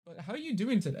How are you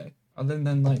doing today? Other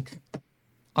than like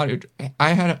audio,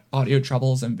 I had audio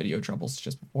troubles and video troubles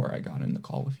just before I got in the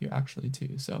call with you actually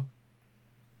too. So,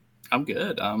 I'm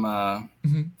good. I'm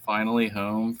mhm. finally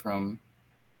home from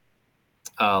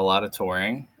a lot of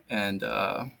touring and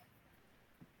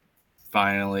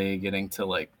finally getting to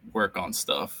like work on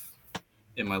stuff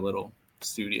in my little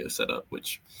studio setup,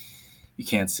 which you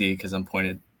can't see because I'm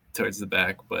pointed towards the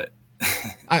back. But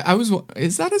I was.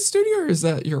 Is that a studio or is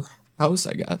that your house?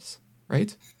 I guess.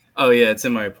 Right. oh yeah, it's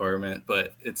in my apartment,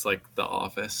 but it's like the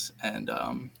office, and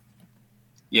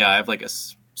yeah, I have like a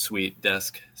sweet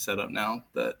desk set up now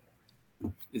that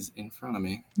is in front of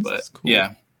me. This But is cool.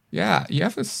 yeah, Yeah, you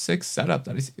have a sick setup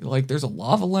that is like there's a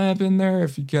lava lamp in there.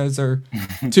 If you guys are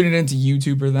tuning into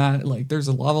YouTube or that, like there's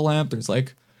a lava lamp. There's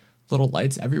like little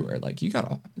lights everywhere. Like you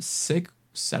got a sick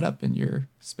setup in your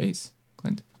space,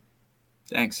 Clint.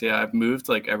 thanks. Yeah, I've moved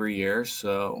like every year,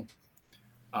 so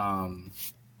um,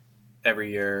 every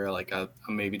year like I'll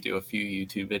maybe do a few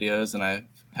YouTube videos and I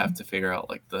have to figure out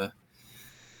like the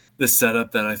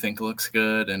setup that I think looks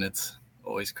good, and it's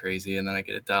always crazy, and then I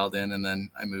get it dialed in and then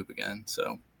I move again.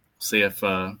 So see if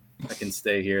I can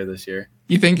stay here this year.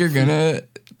 You think you're gonna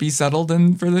be settled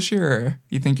in for this year, or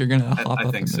you think you're gonna hop I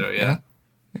up think and move? so. Yeah,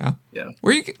 Yeah. yeah. Yeah.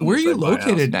 Where are Unless I you buy a house.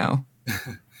 located now?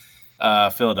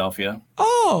 Philadelphia.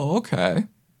 Oh, okay.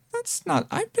 That's not.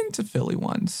 I've been to Philly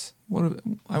once.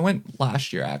 I went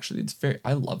last year actually. It's very.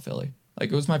 I love Philly.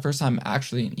 Like it was my first time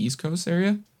actually in East Coast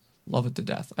area. Love it to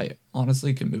death. I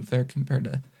honestly can move there compared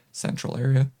to Central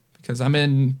area because I'm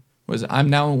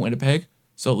now in Winnipeg.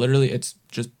 So literally it's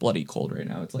just bloody cold right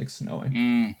now. It's like snowing.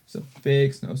 Mm. It's a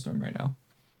big snowstorm right now.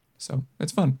 So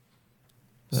it's fun.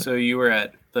 But So you were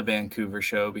at the Vancouver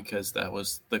show because that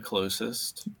was the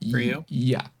closest for you?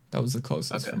 yeah, that was the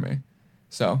closest Okay. for me.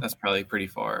 So That's probably pretty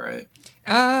far, right?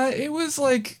 it was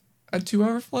like a 2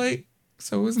 hour flight,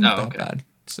 so it wasn't Oh, that okay. bad.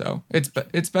 So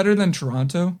it's better than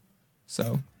Toronto.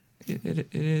 So it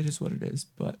is what it is.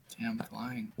 But Damn,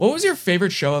 flying. what was your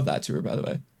favorite show of that tour, by the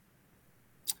way?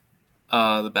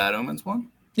 The Bad Omens one?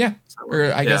 Yeah, Is that what? or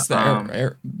I Yeah. guess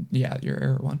the yeah, your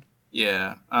air one.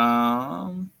 Yeah.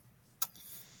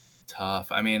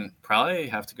 Tough. I mean, probably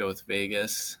have to go with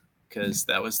Vegas Yeah. because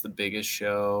that was the biggest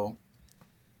show.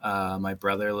 My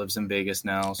brother lives in Vegas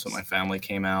now, so my family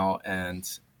came out, and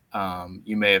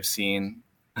you may have seen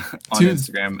on Dude,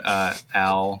 Instagram,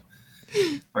 Al,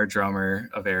 our drummer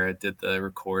of Erra, did the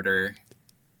recorder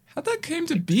how that came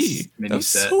to like this be? That mini was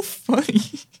set. so funny.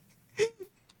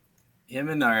 Him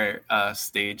and our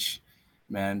stage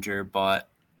manager bought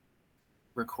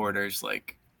recorders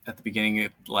like at the beginning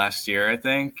of last year, I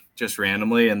think, just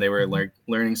randomly, and they were like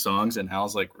learning songs. And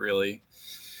Al's really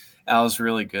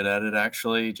good at it.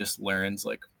 Actually, he just learns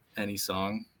like any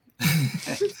song.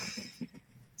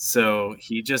 So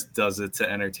he just does it to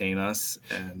entertain us.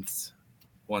 And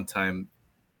one time,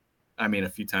 I mean, a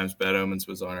few times, Bad Omens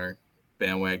was on our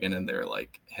bandwagon, and they were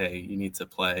like, "Hey, you need to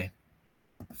play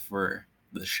for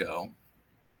the show."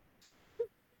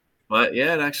 But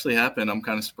yeah, it actually happened. I'm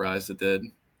kind of surprised it did.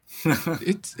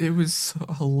 It was so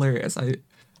hilarious. I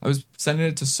was sending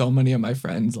it to so many of my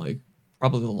friends like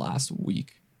probably the last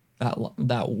week.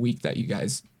 That week that you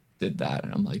guys did that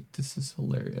and I'm like this is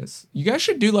hilarious. You guys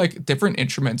should do like different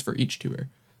instruments for each tour.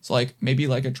 So like maybe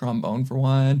like a trombone for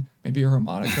one, maybe a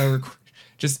harmonica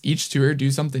just each tour do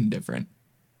something different.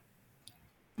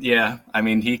 Yeah, I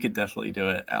mean, he could definitely do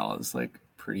it. Al is like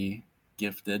pretty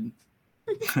gifted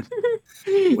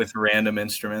with random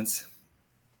instruments.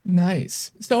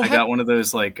 Nice. So I have got one of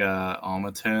those like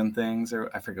Almatone things, or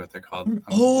I forget what they're called. I'm not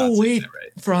oh saying wait, that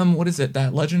right. from what is it?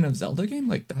 That Legend of Zelda game?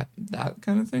 Like that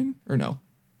kind of thing? Or no?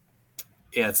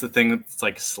 Yeah, it's the thing that's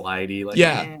like slidey, like.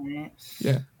 Yeah.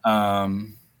 Yeah.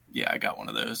 Um, yeah, I got one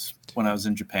of those when I was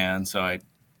in Japan, so I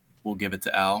will give it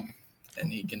to Al,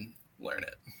 and he can learn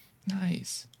it.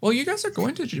 Nice. Well, you guys are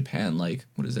going to Japan like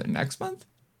what is it, next month?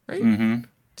 Right? Mm-hmm.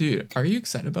 Dude, are you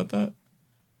excited about that?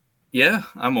 Yeah,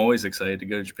 I'm always excited to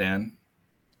go to Japan.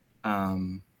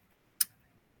 Um,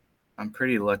 I'm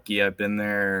pretty lucky. I've been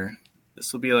there.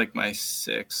 This will be like my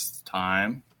sixth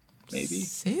time, maybe.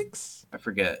 6? I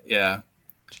forget. Yeah,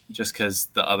 just because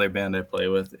the other band I play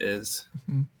with is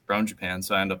Mhm. from Japan,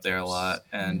 so I end up there a lot.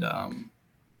 And Sick.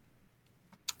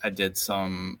 I did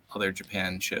some other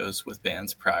Japan shows with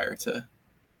bands prior to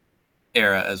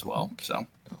Erra as well. Okay. So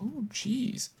Oh,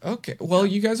 geez. Okay. Well,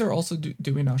 yeah, you guys are also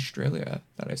doing Australia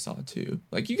that I saw too.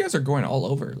 Like, you guys are going all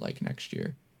over like next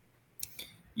year.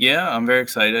 yeah, I'm very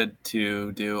excited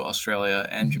to do Australia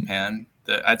and Mhm. Japan.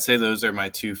 I'd say those are my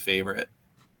two favorite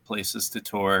places to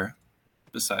tour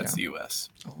besides Yeah. the U.S.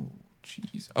 Oh,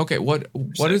 Jeez. Okay,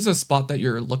 what is a spot that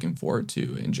you're looking forward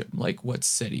to in like what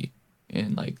city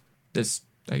in like this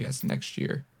I guess next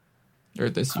year or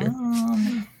this year?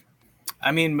 Um,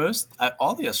 I mean,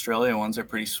 all the Australia ones are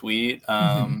pretty sweet.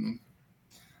 Hmm.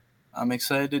 I'm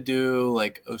excited to do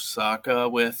like Osaka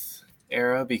with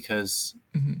Erra because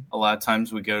Hmm. a lot of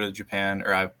times we go to Japan,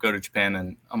 or I go to Japan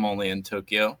and I'm only in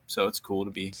Tokyo, so it's cool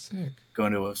to be Sick.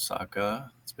 going to Osaka.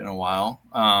 It's been a while.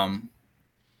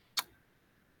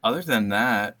 Other than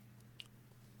that,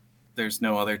 there's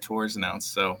no other tours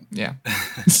announced, so Yeah.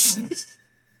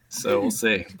 so we'll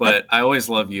see. I- But I always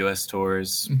love U.S.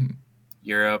 tours. mhm.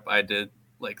 Europe, I did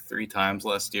like 3 times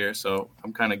last year, so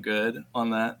I'm kind of good on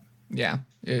that. Yeah.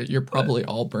 You're But probably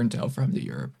all burnt out from the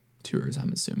Europe tours,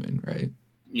 I'm assuming, right?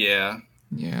 yeah,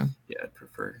 Yeah. yeah, I'd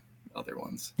prefer other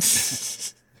ones.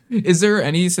 Is there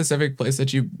any specific place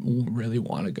that you really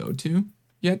want to go to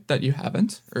yet that you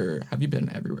haven't, or have you been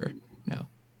everywhere? No.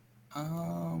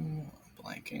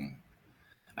 Blanking.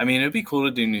 I mean, it'd be cool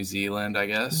to do New Zealand, I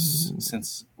guess, Ooh.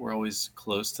 since we're always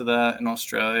close to that in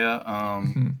Australia.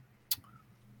 Mhm.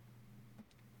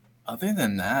 Other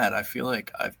than that, I feel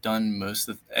like I've done most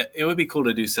of. It would be cool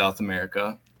to do South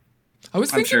America. I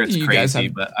was I'm thinking sure it's you guys crazy,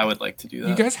 have but I would like to do you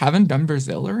that. guys haven't done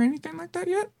Brazil or anything like that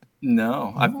yet?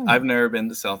 No, I've Oh. never been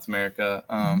to South America.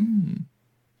 Mm.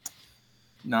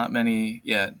 Not many.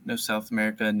 Yeah, no South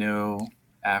America, no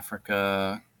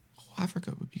Africa. Oh,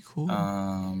 Africa would be cool.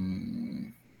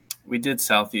 Um, we did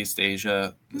Southeast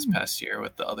Asia this Mm. past year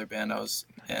with the other band I was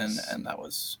in, Nice. and that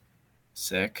was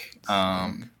sick.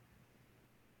 Sick.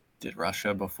 Did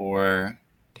Russia before.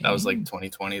 That was like Dang.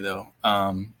 2020 though.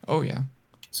 Oh yeah.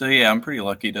 So yeah, I'm pretty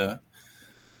lucky to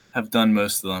have done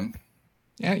most of them.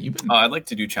 Yeah, you've Oh, been. I'd like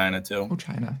to do China too. Oh,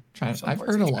 China. China. Some I've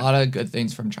parts heard of a China. lot of good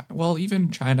things from China. Well, even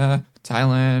China,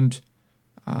 Thailand.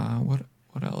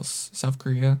 What else? South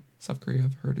Korea. South Korea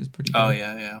I've heard is pretty Oh good.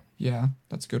 yeah, yeah, Yeah,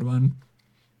 that's a good one.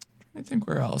 I think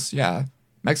where else? Yeah,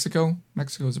 Mexico.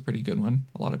 Mexico is a pretty good one.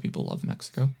 A lot of people love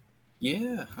Mexico.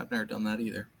 yeah. I've never done that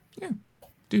either. Yeah,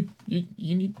 dude,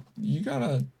 you got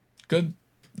a good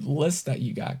list that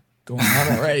you got going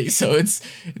on already. So it's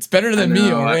better I than me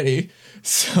know. already.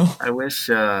 So I wish.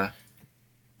 I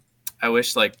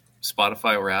wish like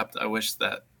Spotify Wrapped. I wish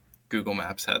that Google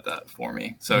Maps had that for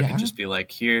me, so it could yeah, just be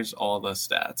like, here's all the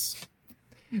stats.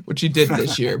 what you did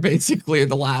this year, basically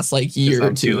the last like Because year or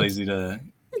I'm too two. lazy to.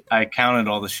 I counted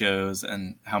all the shows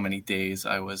and how many days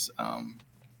I was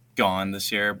gone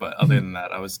this year, but other Mhm. than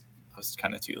that, I was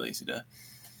kind of too lazy to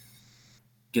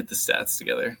get the stats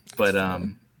together. That's But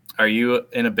fair. are you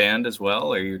in a band as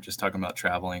well, or you're just talking about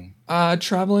traveling?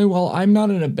 Traveling. Well, I'm not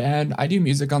in a band. I do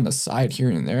music on the side here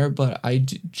and there, but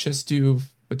just do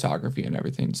photography and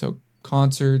everything. So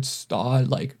concerts, the odd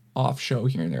like off show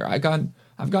here and there. I've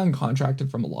gotten contracted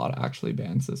from a lot of actually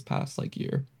bands this past like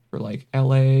year for like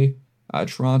LA,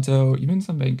 Toronto, even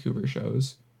some Vancouver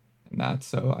shows and that.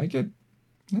 So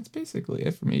that's basically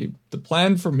it for me. The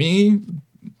plan for me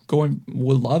going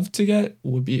would love to get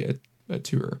would be a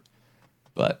tour,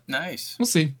 but Nice. we'll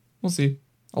see. We'll see.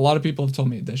 A lot of people have told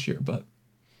me this year, but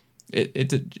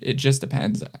it just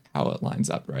depends how it lines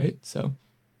up, right? So,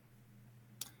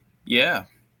 Yeah,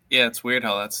 yeah. It's weird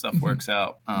how that stuff mhm. works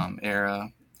out.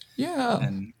 Era Yeah.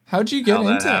 and How'd you get how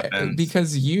that into it? happens.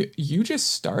 Because you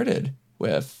just started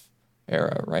with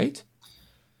Erra, right?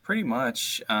 Pretty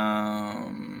much. I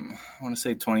want to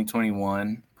say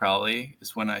 2021 probably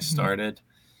is when I Mhm. started.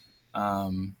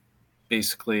 Um,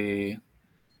 basically,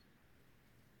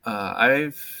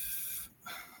 I've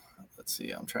let's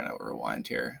see. I'm trying to rewind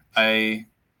here. I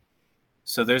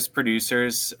so there's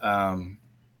producers,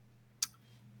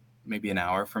 maybe an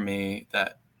hour from me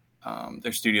that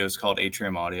their studio is called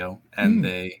Atrium Audio, and Mm,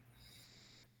 they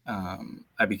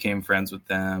I became friends with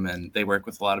them, and they work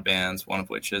with a lot of bands. One of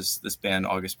which is this band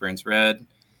August Burns Red, nice.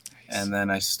 and then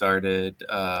I started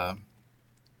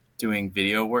doing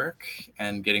video work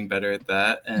and getting better at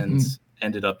that, and Mhm.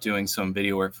 ended up doing some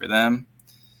video work for them,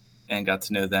 and got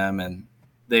to know them, and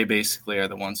they basically are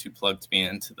the ones who plugged me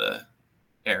into the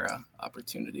Era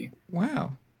opportunity.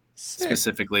 Wow. Sick.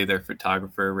 Specifically, their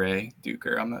photographer Ray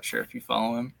Duker. I'm not sure if you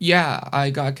follow him. Yeah,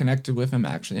 I got connected with him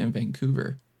actually in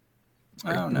Vancouver.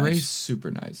 Oh, Ray's nice.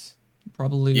 super nice.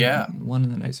 Probably Yeah, one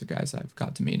of the nicer guys I've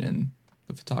got to meet in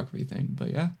the photography thing. But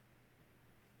yeah.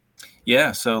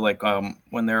 yeah. So like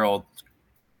when Era's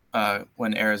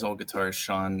old guitarist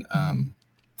Sean Mhm.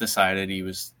 decided he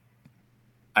was,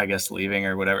 I guess, leaving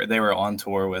or whatever. They were on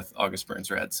tour with August Burns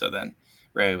Red. So then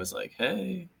Ray was like,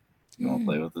 "Hey, you want to Yeah.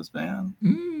 play with this band?"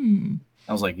 Mm.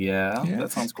 I was like, "Yeah, Yeah.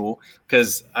 that sounds cool."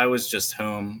 Because I was just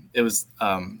home. It was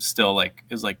still like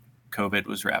it was like COVID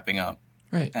was wrapping up,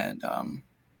 Right. and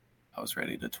I was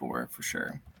ready to tour for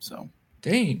sure. So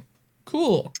Dang,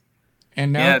 cool.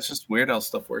 And yeah, now, it's just weird how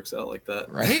stuff works out like that.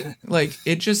 right? Like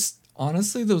it just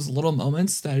honestly, those little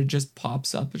moments that it just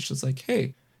pops up. It's just like, hey,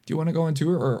 do you want to go on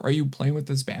tour, or are you playing with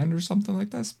this band or something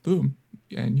like this? Boom,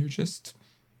 and you're just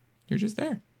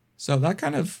there. So that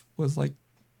kind of was like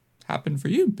happened for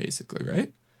you, basically,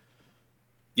 right?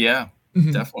 Yeah,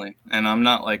 Hmm. definitely. And I'm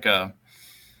not like a,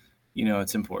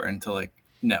 it's important to like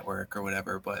network or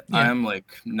whatever, but Yeah. I'm like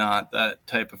not that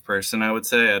type of person. I would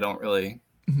say I don't really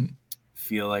Hmm.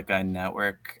 feel like I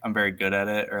network. I'm very good at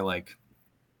it, or like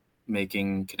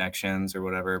making connections or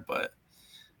whatever, but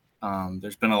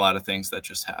there's been a lot of things that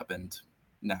just happened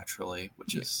naturally,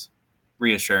 which Yeah. is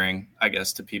reassuring, I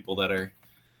guess, to people that are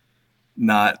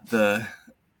not the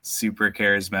super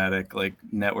charismatic, like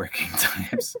networking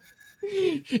types.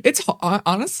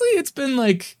 Honestly, it's been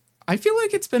like I feel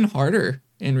like it's been harder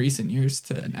in recent years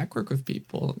to network with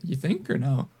people. You think or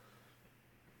no?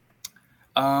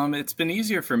 It's been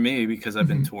easier for me because I've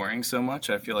been Hmm. touring so much.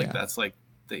 I feel like Yeah. that's like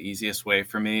the easiest way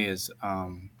for me is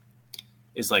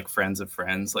like friends of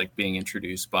friends, like being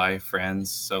introduced by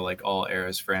friends. So like all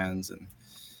Erra's friends, and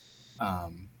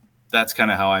um, that's kind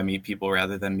of how I meet people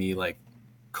rather than me like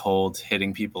cold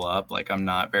hitting people up. Like I'm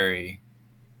not very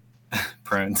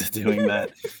prone to doing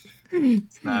that.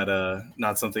 It's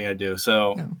not something I do.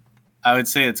 So No. I would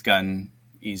say it's gotten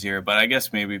easier, but I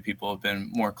guess maybe people have been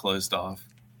more closed off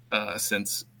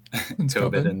since Since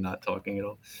COVID COVID. and not talking at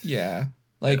all. Yeah. Yeah.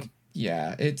 Like,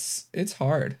 yeah, it's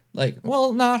hard. Like,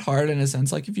 well, not hard in a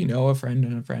sense. Like if you know a friend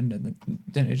and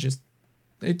then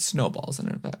it snowballs in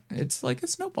effect. It's like a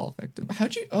snowball effect.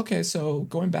 How'd you okay, so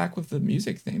going back with the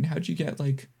music thing, how'd you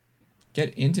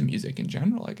get into music in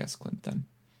general, I guess, Clint then?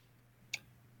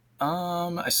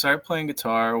 I started playing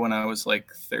guitar when I was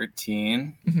like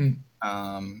 13. Hmm.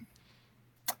 Um,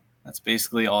 that's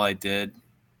basically all I did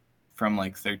from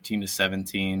like 13 to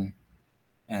 17.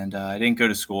 And I didn't go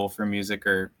to school for music,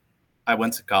 or I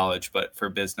went to college, but for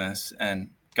business, and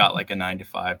got like a 9 to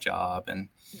 5 job. And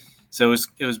Yeah. so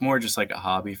it was more just like a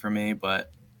hobby for me,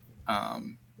 but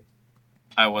um,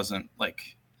 I wasn't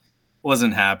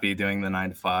happy doing the 9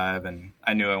 to 5, and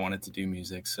I knew I wanted to do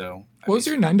music. So I What was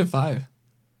your basically 9 to 5?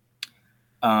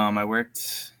 I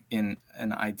worked in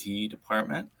an IT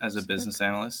department as a Sick. business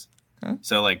analyst. Okay.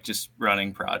 So like just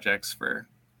running projects for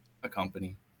a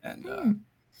company, and Hmm.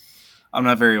 I'm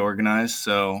not very organized,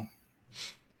 so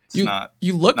it's You not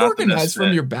you look not the best organized from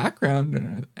fit. your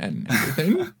background and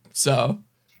everything. So,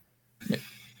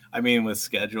 I mean, with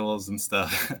schedules and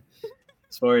stuff,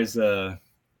 as far as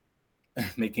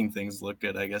making things look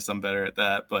good, I guess I'm better at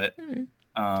that.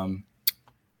 Um,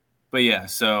 but yeah,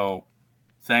 so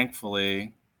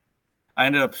thankfully, I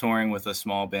ended up touring with a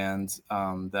small band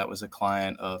that was a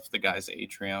client of the guys at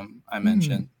Atrium I mm,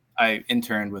 mentioned. I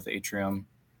interned with Atrium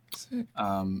sick.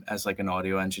 as like an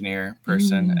audio engineer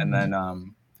person, and Mm,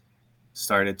 then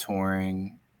started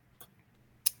touring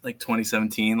like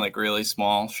 2017, like really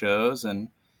small shows, and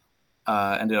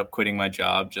ended up quitting my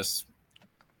job just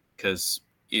because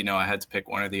I had to pick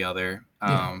one or the other.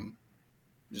 yeah.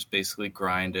 Just basically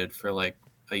grinded for like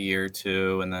a year or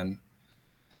two, and then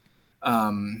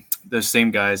those same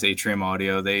guys, Atrium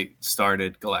Audio, they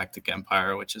started Galactic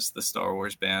Empire, which is the Star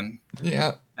Wars band.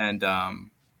 Yeah. And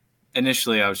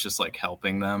initially, I was just like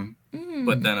helping them, but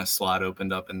Mm, then a slot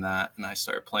opened up in that, and I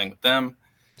started playing with them.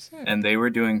 And sick. they were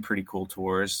doing pretty cool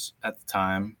tours at the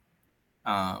time.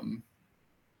 Um,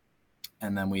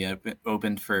 and then we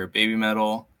opened for Baby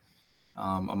Metal,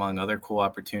 among other cool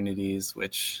opportunities,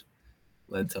 which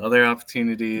led to other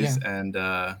opportunities, Yeah. and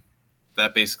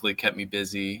that basically kept me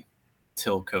busy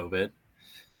till COVID.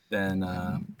 Then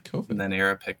and COVID. then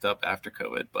Erra picked up after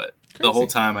COVID, but the whole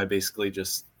Crazy. time I basically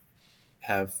just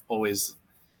have always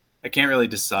I can't really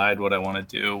decide what I want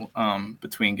to do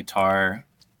between guitar,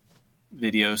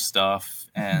 video stuff,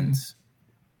 and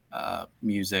Mhm.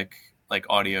 music, like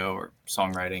audio or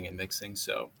songwriting and mixing.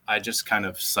 So I just kind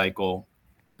of cycle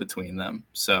between them.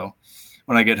 So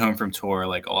when I get home from tour,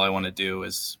 like all I want to do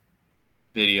is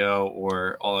video,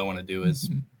 or all I want to do is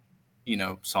Mhm.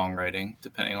 songwriting,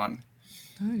 depending on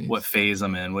what Nice. phase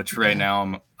I'm in. Which right Yeah.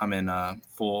 now I'm in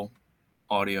full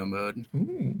audio mode,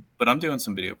 Ooh. but I'm doing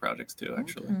some video projects too,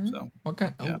 actually. Okay. So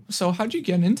Okay. yeah, So how'd you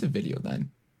get into video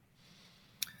then?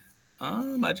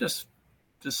 I just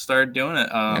started doing it.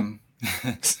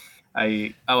 Yeah.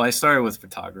 I started with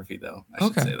photography though. I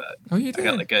should Okay. say that Oh, you I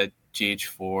got did. like a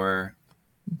GH4,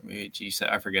 maybe a G7,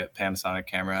 I forget, Panasonic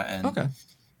camera, and Okay.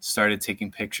 started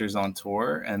taking pictures on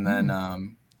tour, and then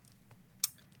Mm.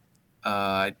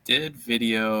 I did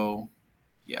video.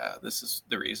 Yeah, this is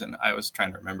the reason I was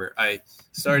trying to remember. I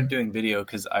started Mhm. doing video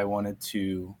because I wanted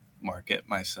to market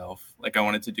myself. Like I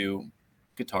wanted to do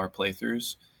guitar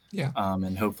playthroughs, Yeah.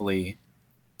 and hopefully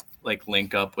like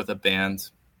link up with a band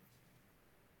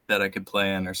that I could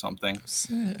play in or something.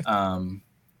 Sick.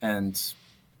 And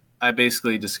I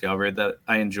basically discovered that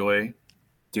I enjoy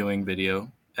doing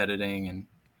video editing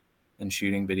and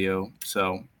shooting video.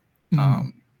 So Mhm.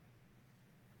 um,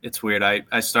 it's weird.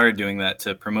 I started doing that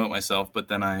to promote myself, but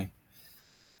then I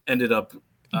ended up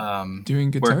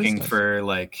Doing guitar working stuff. for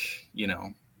like, you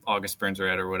know, August Burns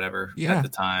Red or whatever at Yeah. the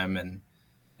time. And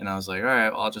I was like, all right,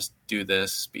 well, I'll just do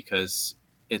this because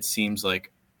it seems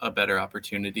like a better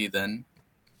opportunity than,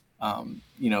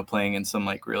 you know, playing in some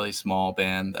like really small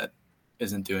band that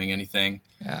isn't doing anything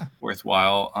Yeah.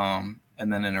 worthwhile.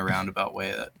 And then in a roundabout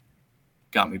way that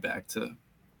got me back to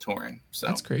touring. So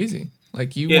That's crazy.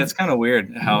 Like you yeah, it's want kind of weird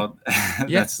you how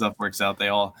yeah. that stuff works out.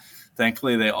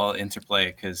 Thankfully they all interplay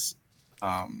because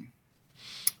um,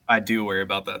 I do worry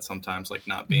about that sometimes, like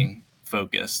not Mhm. being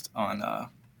focused on,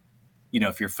 you know,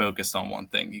 if you're focused on one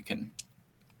thing, you can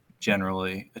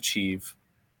generally achieve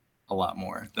a lot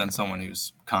more than someone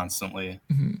who's constantly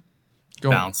Mhm. Go.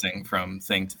 bouncing from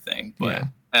thing to thing. But Yeah. Do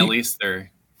at you, least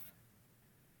they're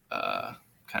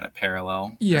kind of parallel.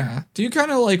 Or yeah. Do you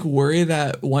kind of like worry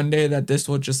that one day that this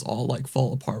will just all like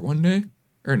fall apart one day?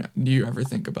 Or no, do you ever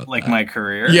think about like that? my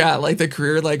career. Yeah, like the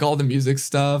career, like all the music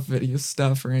stuff, video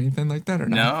stuff, or anything like that, or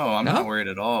no? No, I'm not No? worried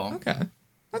at all. Okay.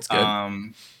 That's good.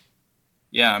 Um,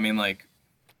 yeah, I mean, like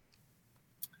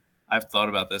I've thought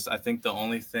about this. I think the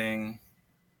only thing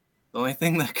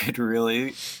that could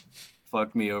really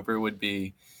fuck me over would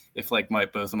be if like my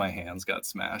both of my hands got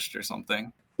smashed or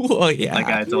something. Well, Like I yeah.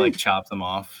 had to like chop them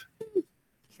off.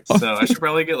 So I should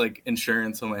probably get like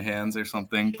insurance on my hands or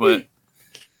something. But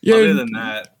other Yeah, than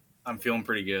that, I'm feeling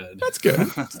pretty good. that's good.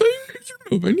 So you're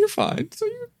moving, you're fine. So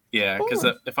you're Yeah, because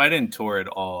fine. if I didn't tour at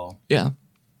all, Yeah.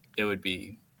 it would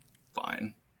be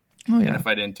fine. Oh, And yeah. if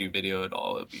I didn't do video at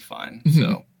all, it would be fine. Mhm.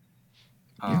 So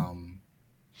Yeah. um,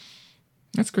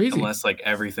 That's crazy. unless like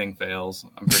everything fails,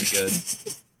 I'm pretty good.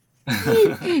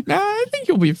 Nah, I think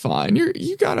you'll be fine.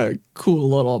 You got a cool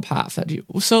little path that you.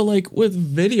 So like with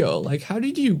video, like how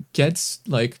did you get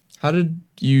like how did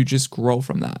you just grow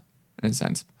from that in a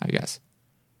sense, I guess.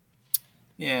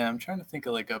 Yeah, I'm trying to think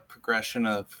of like a progression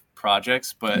of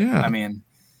projects, but I Yeah. mean,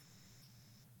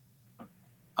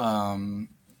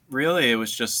 really, it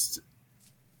was just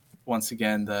once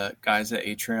again the guys at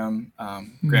Atrium,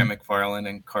 Hmm. Grant McFarland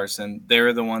and Carson. They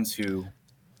were the ones who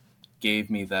gave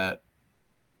me that,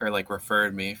 or like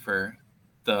referred me for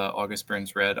the August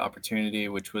Burns Red opportunity,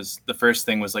 which was the first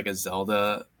thing was like a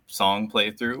Zelda song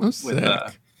playthrough Oh, with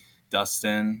sick.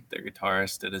 Dustin, their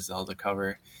guitarist, did a Zelda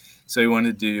cover. So he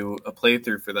wanted to do a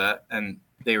playthrough for that, and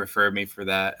they referred me for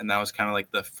that, and that was kind of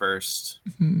like the first,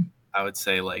 Hmm. I would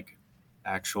say, like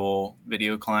actual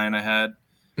video client I had.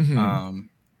 Hmm. Um,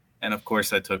 and of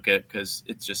course, I took it because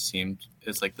it just seemed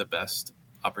it's like the best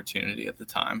opportunity at the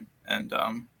time, and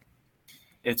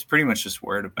it's pretty much just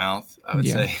word of mouth, I would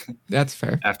Yeah, say. that's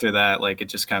fair. After that, like it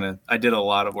just kind of, I did a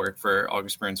lot of work for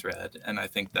August Burns Red, and I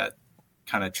think that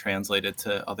kind of translated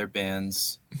to other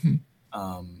bands Mhm.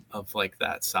 of like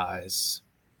that size,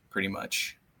 pretty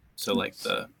much. So like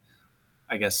That's- the,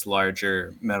 I guess,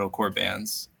 larger metalcore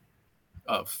bands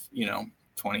of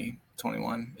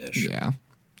 2021 ish. Yeah,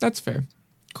 that's fair.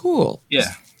 Cool. Yeah,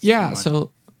 pretty Yeah, much.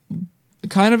 so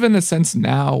kind of in a sense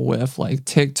now with like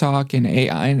TikTok and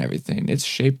AI and everything, it's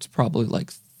shaped probably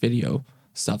like video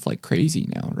stuff like crazy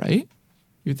now, right?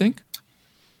 You think?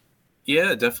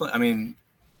 Yeah, definitely. I mean,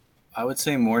 I would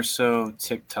say more so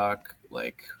TikTok,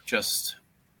 like just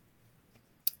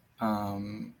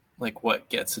like what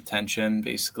gets attention.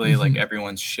 Basically, like Hmm.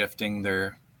 everyone's shifting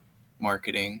their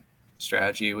marketing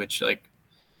strategy, which like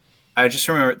I just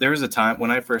remember there was a time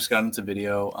when I first got into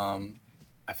video.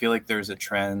 I feel like there was a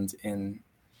trend in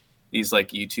these like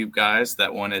YouTube guys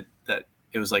that wanted that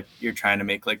it was like you're trying to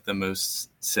make like the most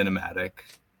cinematic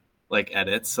like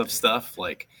edits of stuff.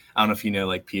 Like I don't know if you know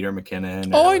like Peter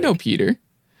McKinnon Oh, or I know like Peter.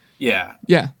 yeah,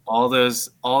 Yeah. all those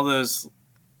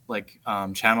like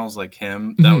channels like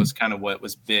him. That Hmm. was kind of what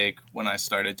was big when I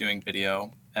started doing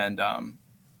video, and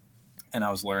I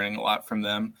was learning a lot from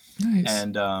them. Nice.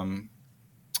 And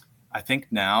I think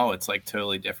now it's like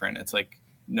totally different. It's like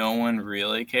no one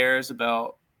really cares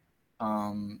about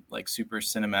like super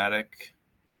cinematic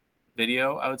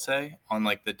video, I would say, on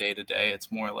like the day to day.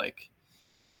 It's more like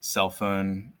cell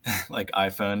phone, like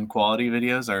iPhone quality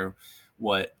videos are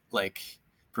what like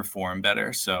perform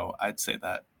better. So I'd say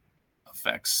that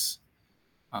affects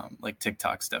like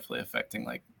TikTok's definitely affecting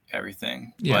like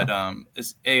everything. Yeah. But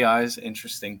is AI is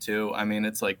interesting too. I mean,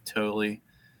 it's like totally.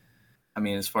 I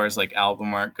mean, as far as like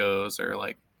album art goes or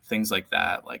like things like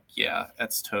that, like, yeah,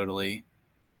 that's totally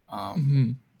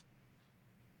Hmm.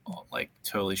 like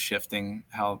totally shifting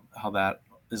how that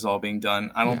is all being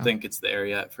done. I don't Yeah. think it's there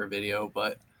yet for video,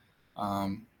 but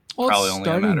Well, it's probably only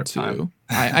a matter starting of time.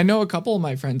 to. I know a couple of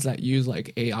my friends that use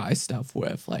like AI stuff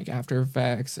with like After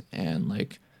Effects and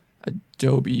like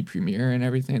Adobe Premiere and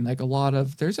everything. Like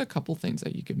there's a couple things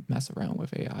that you can mess around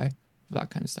with AI, that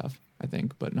kind of stuff, I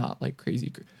think, but not like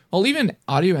crazy. Well, even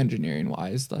audio engineering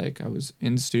wise, like I was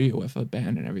in the studio with a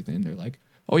band and everything. They're like,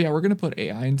 oh yeah, we're going to put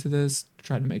AI into this to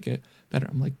try to make it better.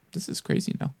 I'm like, this is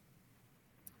crazy now.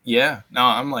 Yeah, no,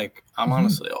 I'm Hmm.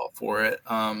 honestly all for it.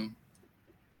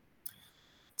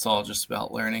 It's all just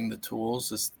about learning the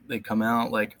tools as they come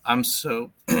out. Like, I'm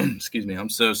so excuse me, I'm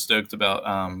so stoked about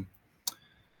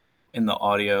in the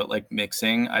audio, like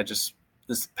mixing. I just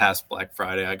this past Black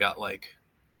Friday I got like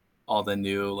all the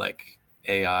new like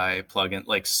AI plugin,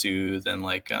 like Soothe and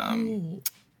like Oh,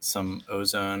 some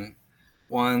Ozone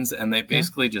ones, and they yeah.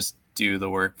 basically just do the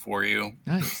work for you.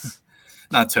 Nice.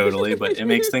 Not totally, but it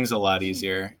makes things a lot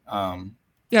easier.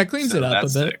 Yeah, it cleans it So up a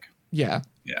that's bit. sick. Yeah.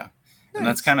 Yeah. And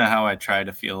that's Nice. kind of how I try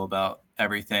to feel about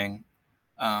everything,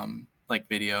 like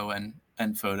video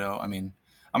and photo. I mean,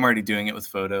 I'm already doing it with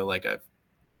photo. Like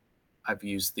I've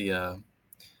used the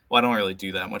well, I don't really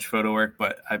do that much photo work,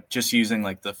 but I'm just using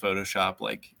like the Photoshop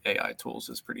like AI tools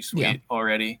is pretty Yeah. sweet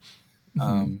already.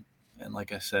 Hmm. And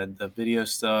like I said, the video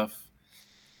stuff,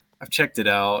 I've checked it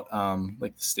out,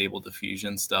 like the stable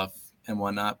diffusion stuff and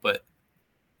whatnot. But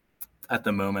at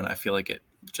the moment, I feel like it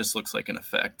just looks like an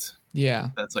effect Yeah.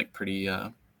 that's like pretty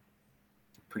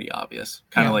obvious.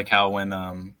 Kind of Yeah. like how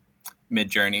when Mid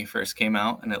Journey first came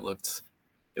out, and it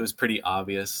was pretty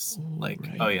obvious. Oh, Like,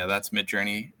 oh right. yeah, that's Mid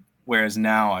Journey. Whereas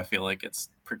now, I feel like it's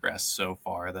progressed so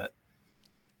far that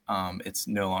it's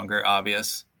no longer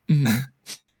obvious. Hmm.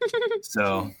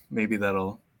 So maybe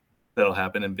that'll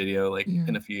happen in video like Yeah.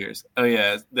 in a few years. Oh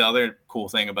yeah, the other cool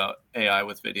thing about AI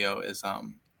with video is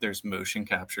there's motion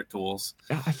capture tools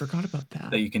Yeah, I forgot about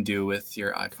that that. you can do with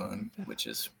your Forgot about iPhone, that. which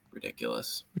is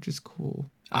ridiculous. Which is cool.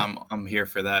 I'm here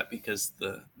for that because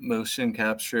the motion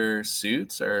capture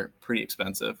suits are pretty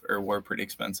expensive or were pretty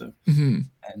expensive, Mhm.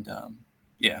 and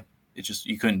yeah, it just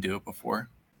you couldn't do it before.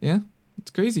 Yeah,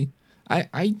 it's crazy.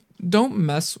 I don't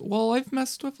mess. Well, I've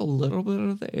messed with a little bit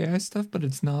of the AI stuff, but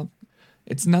it's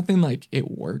nothing like it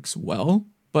works well.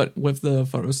 But with the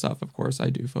photo stuff, of course, I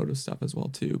do photo stuff as well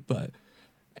too.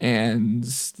 And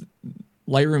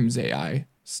Lightroom's AI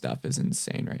stuff is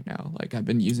insane right now. Like I've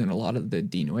been using a lot of the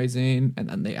denoising, and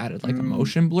then they added like a Mm,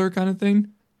 motion blur kind of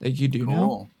thing that you do now.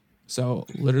 cool. So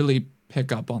literally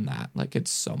pick up on that. Like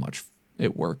it's so much.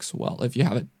 It works well if you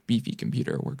have a beefy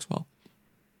computer. It works well.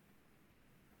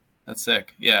 That's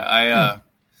sick. Yeah, Yeah.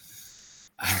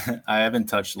 I haven't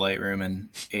touched Lightroom in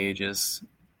ages.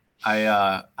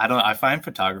 I don't I find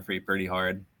photography pretty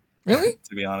hard Really?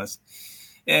 to be honest.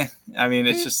 Yeah, I mean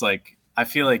it's Eh. just like I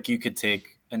feel like you could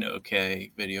take an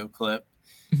okay video clip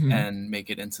Mhm. and make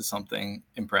it into something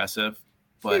impressive,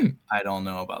 but Hmm. I don't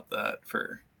know about that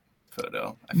for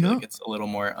photo. I feel like No, it's a little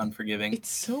more unforgiving. it's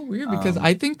so weird because Um,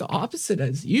 I think the opposite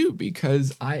as you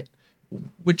because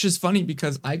which is funny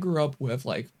because I grew up with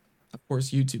like, of course,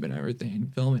 YouTube and everything,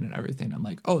 filming and everything. I'm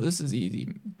like, oh, this is easy.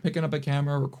 Picking up a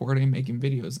camera, recording, making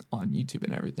videos on YouTube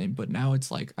and everything. But now it's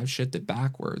like I've shifted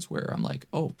backwards where I'm like,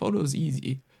 oh, photo's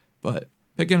easy, but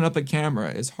picking up a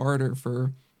camera is harder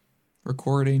for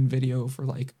recording video for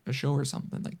like a show or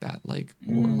something like that, like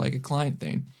or mm, like a client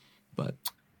thing. But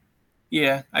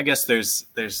yeah, I guess there's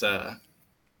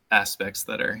aspects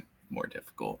that are more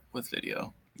difficult with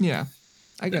video yeah,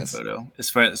 I than guess. photo,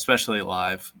 especially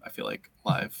live. I feel like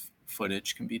live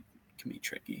footage can be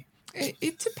tricky.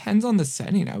 It depends on the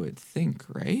setting, I would think,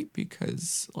 right?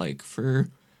 Because like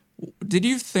did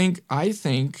you think I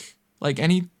think like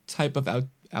any type of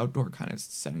outdoor kind of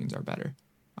settings are better,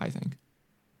 I think.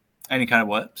 Any kind of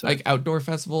what? Sorry. Like outdoor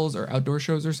festivals or outdoor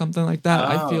shows or something like that,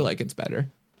 I feel Oh, like it's better.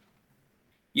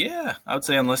 yeah. I would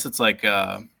say unless it's like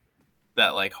that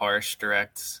like harsh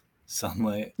direct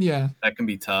sunlight, Yeah. that can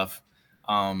be tough.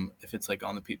 If it's like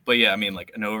on the people, but yeah, I mean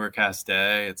like an overcast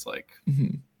day, it's like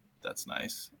Hmm. that's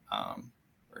nice.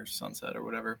 Or sunset or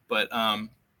whatever. But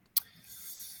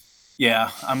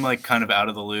yeah, I'm like kind of out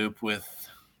of the loop with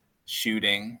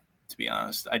shooting. To be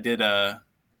honest,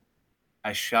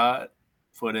 I shot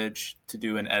footage to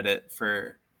do an edit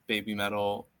for Baby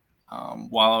Metal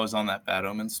while I was on that Bad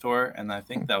Omen tour, and I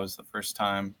think Oh, that was the first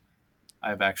time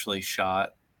I've actually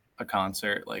shot a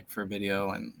concert like for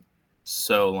video in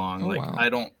so long. oh Like wow. I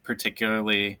don't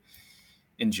particularly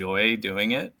enjoy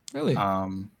doing it. Really?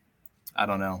 Um, I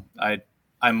don't know.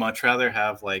 I much rather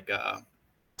have like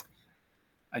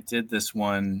I did this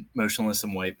one Motionless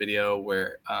in White video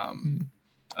where Mm.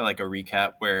 I like a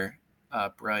recap where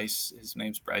Bryce, his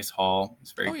name's Bryce Hall.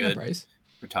 He's a very Oh yeah, good Bryce.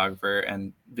 photographer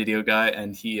and video guy,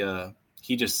 and he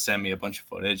just sent me a bunch of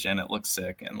footage, and it looks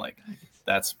sick. And like, Nice.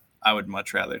 that's I would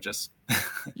much rather just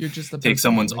You're just the take person that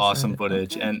someone's likes to awesome edit.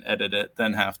 footage Okay. and edit it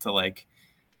than have to like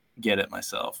get it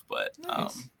myself.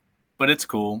 Nice. But it's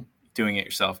cool doing it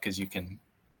yourself because you can,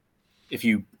 if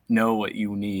you know what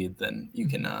you need, then you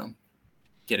can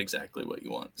get exactly what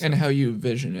you want. So. And how you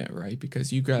vision it, right?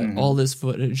 Because you got all Mm-hmm. this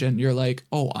footage and you're like,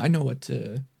 oh, I know what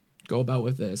to go about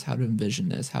with this, how to envision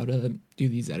this, how to do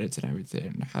these edits and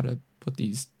everything, how to put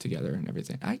these together and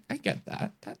everything. I get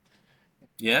that.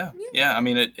 Yeah, Yeah. yeah. I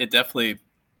mean, it definitely,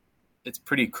 it's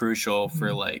pretty crucial for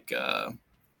Mhm. like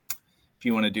if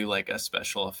you want to do like a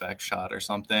special effect shot or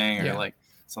something, or Yeah. like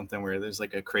something where there's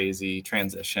like a crazy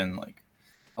transition. Like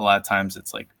a lot of times,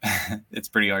 it's like it's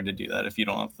pretty hard to do that if you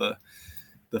don't have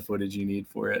the footage you need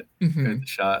for it or Hmm. the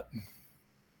shot.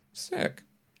 Sick.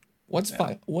 What's Yeah.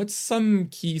 fun? What's some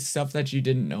key stuff that you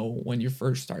didn't know when you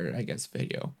first started, I guess,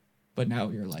 video, but now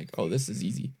you're like, oh, this is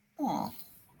easy. Oh.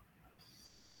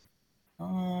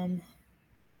 Um.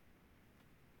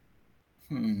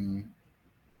 Hmm.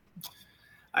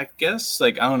 I guess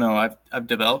like I don't know. I've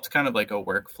developed kind of like a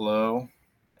workflow,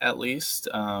 at least.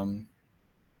 I'm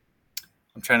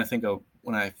trying to think of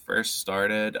when I first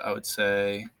started. I would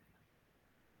say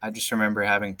I just remember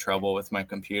having trouble with my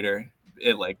computer.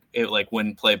 It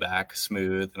wouldn't play back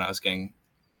smooth, and I was getting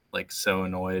like so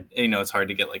annoyed. And, you know, it's hard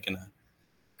to get like in a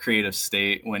creative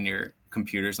state when your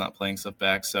computer's not playing stuff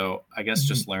back. So I guess Hmm.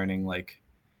 just learning like,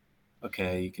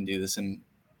 okay, you can do this in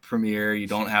Premiere. You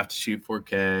don't have to shoot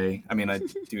 4K. I mean, I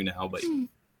do now, but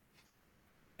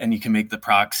and you can make the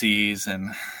proxies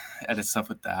and edit stuff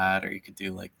with that, or you could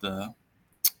do like the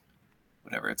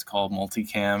whatever it's called,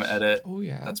 multicam edit. Oh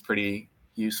yeah. That's pretty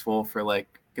useful for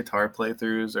like guitar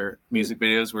playthroughs or music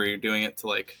videos where you're doing it to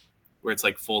like where it's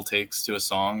like full takes to a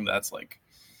song. That's like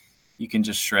you can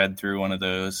just shred through one of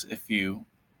those if you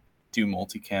do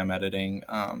multicam editing.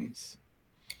 Nice.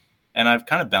 And I've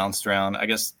kind of bounced around. I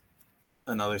guess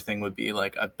another thing would be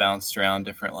like I've bounced around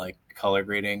different like color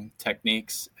grading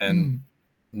techniques, and Mm.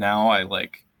 now I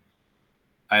like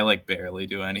barely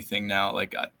do anything now.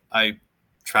 Like I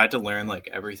tried to learn like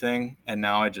everything, and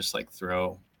now I just like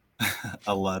throw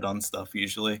a LUT on stuff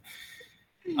usually,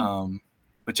 um,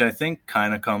 which I think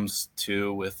kind of comes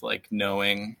to with like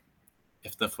knowing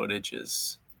if the footage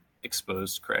is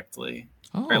exposed correctly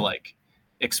or Oh. like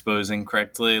exposing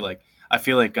correctly. Like I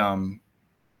feel like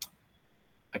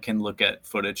I can look at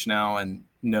footage now and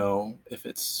know if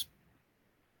it's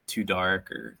too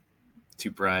dark or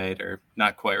too bright or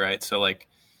not quite right. So like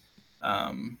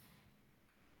um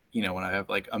you know, when I have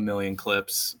like a million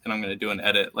clips and I'm going to do an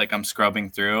edit, like I'm scrubbing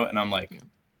through and I'm Yeah. like,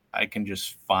 I can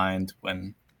just find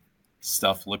when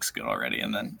stuff looks good already.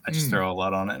 And then I just Mm. throw a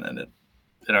LUT on it and it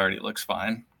already looks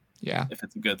fine Yeah. if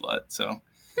it's a good LUT. So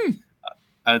Hmm.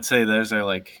 I would say those are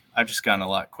like, I've just gotten a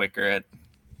lot quicker at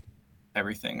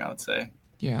everything, I would say.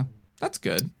 Yeah. That's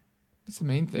good. That's the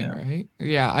main thing, Yeah. right?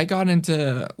 Yeah, I got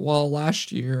into, well,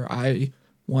 last year I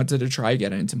wanted to try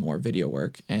get into more video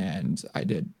work and I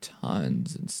did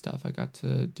tons and stuff. I got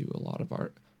to do a lot of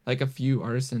art, like a few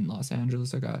artists in Los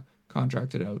Angeles. I got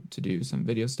contracted out to do some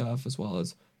video stuff as well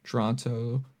as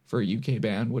Toronto for a UK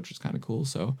band, which was kind of cool.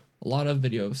 So a lot of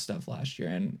video stuff last year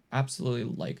and absolutely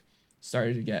like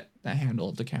started to get the handle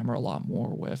of the camera a lot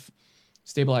more with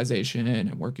stabilization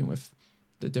and working with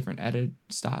the different edit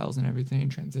styles and everything,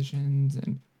 transitions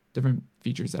and different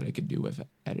features that I could do with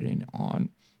editing on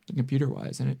the computer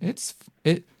wise. And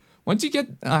it once you get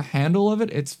a handle of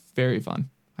it, it's very fun.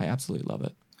 I absolutely love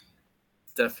it.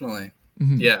 Definitely.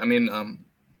 Hmm. Yeah. I mean,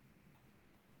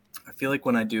 I feel like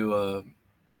when I do a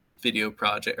video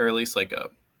project or at least like a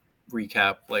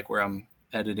recap, like where I'm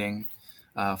editing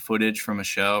footage from a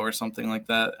show or something like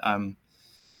that,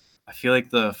 I feel like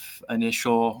the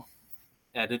initial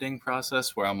editing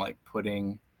process where I'm like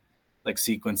putting like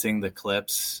sequencing the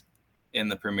clips in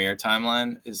the Premiere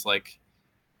timeline is like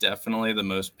definitely the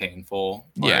most painful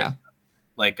part. Yeah.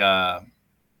 Like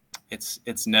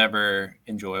it's never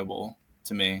enjoyable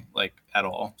to me like at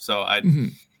all. So Hmm.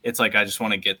 it's like I just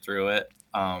want to get through it.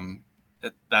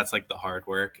 That's like the hard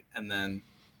work, and then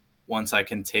once I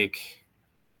can take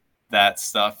that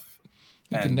stuff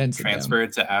You and condense it down. transfer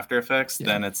it to After Effects, Yeah.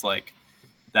 then it's like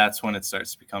that's when it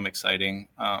starts to become exciting.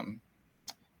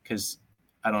 Because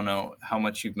I don't know how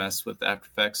much you've messed with After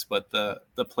Effects, but the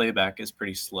playback is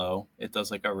pretty slow. It does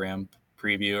like a ramp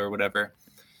preview or whatever,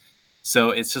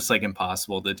 so it's just like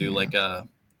impossible to do Yeah. like a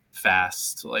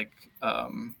fast like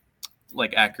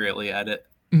accurately edit.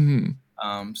 Hmm.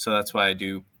 So that's why I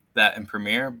do that in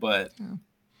Premiere. But Yeah.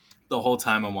 the whole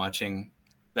time I'm watching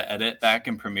the edit back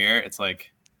in Premiere, it's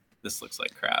like, this looks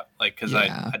like crap. Like, because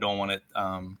I don't want it,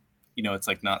 it's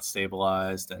like not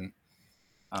stabilized. And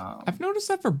I've noticed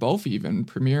that for both, even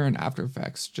Premiere and After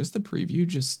Effects, just the preview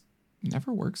just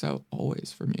never works out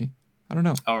always for me. I don't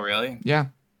know. Oh, really? Yeah.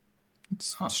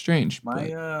 It's strange.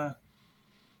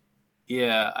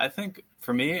 Yeah, I think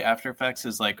for me, After Effects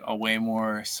is like a way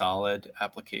more solid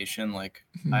application. Like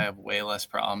I have way less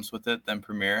problems with it than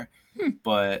Premiere.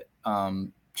 But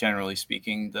generally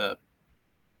speaking,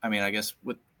 I guess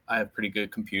I have pretty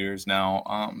good computers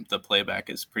now. The playback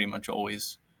is pretty much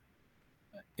always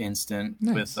instant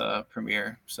with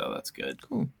Premiere, so that's good.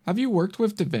 Cool. Have you worked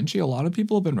with DaVinci? A lot of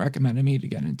people have been recommending me to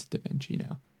get into DaVinci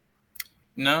now.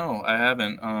 No, I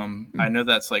haven't. I know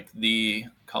that's like the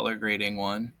color grading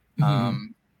one.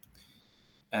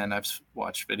 And I've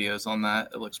watched videos on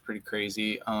that. It looks pretty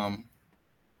crazy.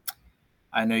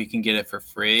 I know you can get it for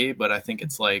free, but I think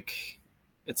it's like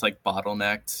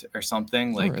bottlenecked or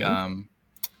something.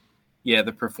 Yeah,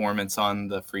 the performance on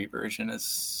the free version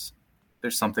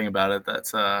there's something about it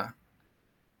that's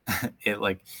it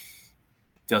like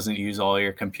doesn't use all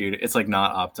your computer. It's like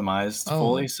not optimized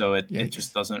fully, so it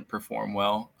just doesn't perform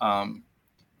well.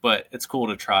 But it's cool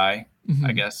to try,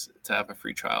 I guess, to have a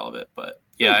free trial of it. But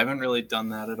yeah, I haven't really done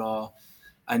that at all.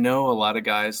 I know a lot of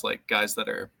guys that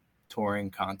are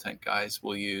touring content guys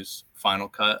will use Final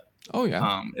Cut. Oh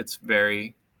yeah. It's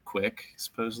very quick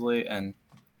supposedly, and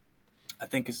I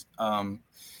think it's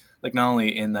like not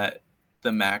only in that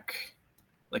the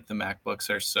MacBooks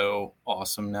are so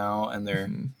awesome now, and they're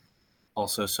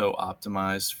also so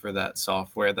optimized for that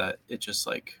software that it just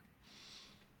like,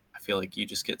 I feel like you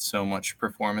just get so much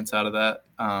performance out of that.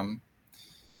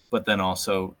 But then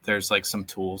also there's like some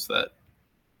tools that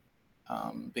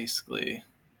basically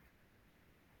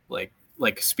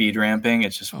like speed ramping.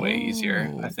 It's just way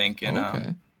easier, I think, in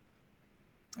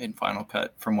Final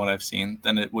Cut from what I've seen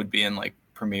than it would be in like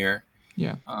Premiere.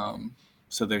 Yeah.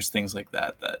 So there's things like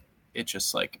that it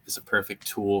just like is a perfect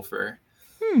tool for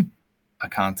a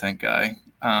content guy.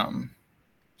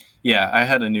 Yeah, I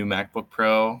had a new MacBook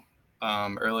Pro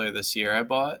earlier this year. I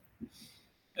bought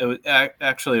it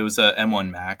was a M1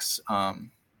 Max,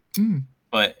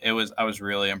 but I was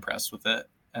really impressed with it,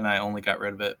 and I only got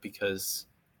rid of it because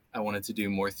I wanted to do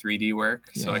more 3D work.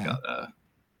 Yeah. So I got a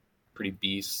pretty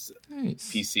beast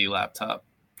PC laptop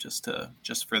just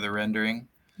for the rendering.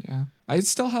 Yeah, I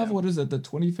still have what is it, the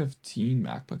 2015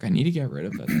 MacBook. I need to get rid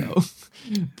of it though,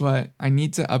 but I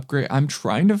need to upgrade. I'm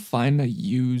trying to find a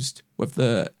used with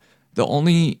the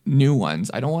only new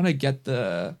ones. I don't want to get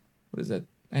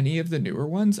any of the newer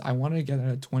ones. I want to get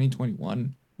a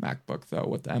 2021 MacBook though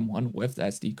with the M1 with the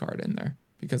SD card in there,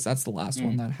 because that's the last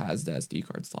one that has the SD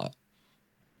card slot.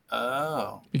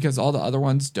 Oh. Because all the other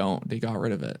ones don't. They got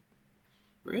rid of it.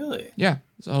 Really? Yeah.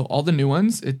 So all the new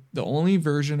ones, the only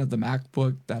version of the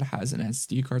MacBook that has an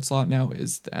SD card slot now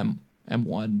is the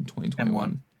M1 2021.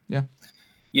 M1. Yeah.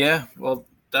 Yeah. Well,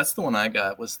 that's the one I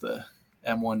got, was the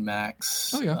M1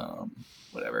 Max. Oh yeah.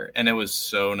 Whatever. And it was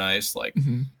so nice. Like,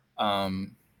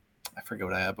 I forget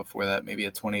what I had before that, maybe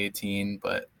a 2018,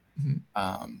 but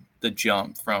the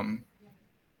jump from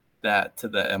that to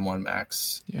the M1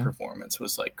 Max performance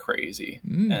was like crazy.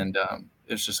 And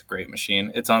it was just a great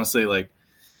machine. It's honestly like,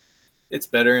 it's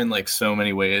better in like so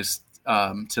many ways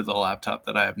to the laptop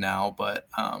that I have now, but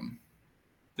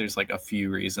there's like a few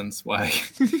reasons why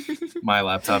my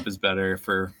laptop is better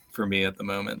for me at the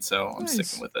moment. So I'm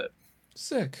sticking with it.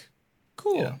 Sick.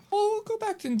 Cool. Yeah. Well, we'll go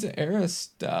back into Erra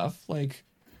stuff. Like,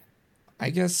 I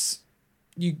guess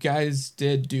you guys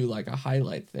did do like a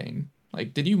highlight thing.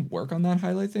 Like, did you work on that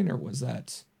highlight thing, or was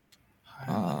that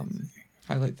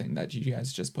highlight thing that you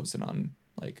guys just posted on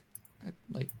like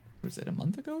was it a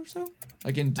month ago or so?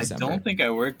 Like in December? I don't think I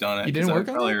worked on it. You didn't work on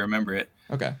it? I probably remember it.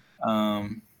 Okay.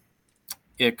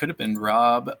 It could have been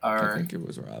Rob, I think it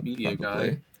was Rob, media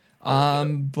probably. guy.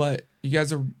 But you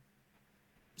guys are.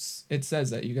 It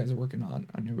says that you guys are working on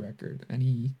a new record.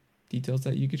 Any details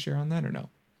that you could share on that, or no?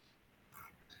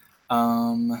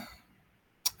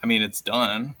 I mean, it's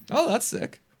done. Oh, that's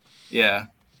sick. Yeah,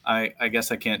 I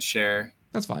guess I can't share.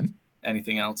 That's fine.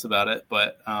 Anything else about it,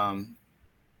 but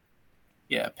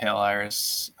yeah, Pale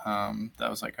Iris. That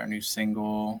was like our new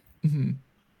single,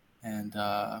 and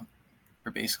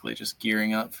we're basically just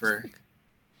gearing up for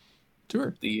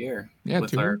tour the year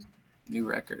with our new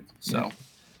record. So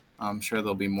I'm sure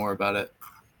there'll be more about it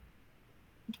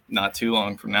not too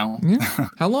long from now. Yeah.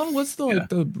 How long was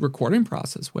the recording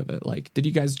process with it? Like, did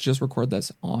you guys just record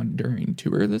this during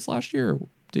tour this last year, or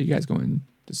did you guys go in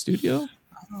the studio?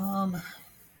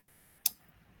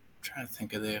 trying to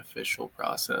think of the official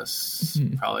process.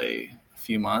 Mhm. Probably a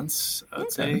few months, I would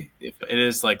Okay. say. If it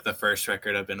is like the first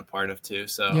record I've been a part of too,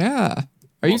 so Yeah.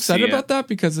 Are you we'll excited see it. about that?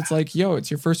 Because it's like, yo,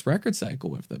 it's your first record cycle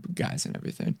with the guys and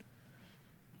everything.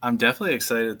 I'm definitely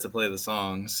excited to play the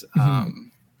songs.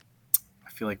 Mhm. I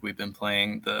feel like we've been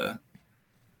playing a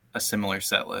similar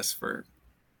set list for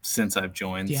since I've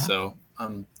joined, Yeah. so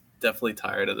I'm definitely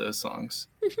tired of those songs.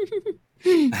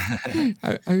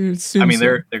 I I assume mean,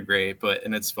 so. they're great, but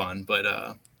and it's fun, but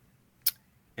What?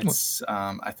 it's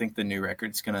I think the new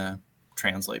record's gonna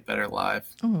translate better live,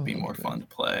 be Oh, more good. fun to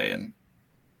play, and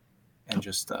Oh,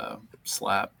 just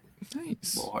slap a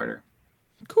nice. little harder.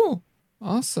 Cool.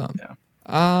 Awesome.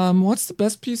 Yeah. What's the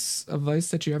best piece of advice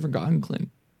that you ever gotten, Clint,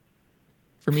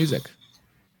 for music?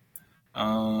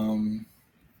 Um.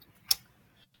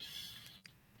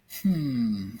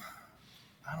 Hmm.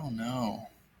 I don't know.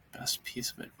 Best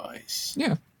piece of advice.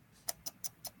 Yeah.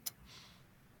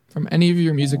 From any of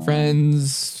your music Um,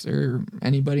 friends or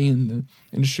anybody in the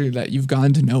industry that you've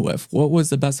gotten to know with, what was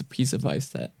the best piece of advice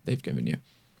that they've given you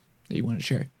that you want to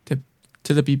share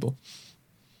to the people?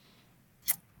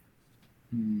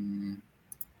 hmm.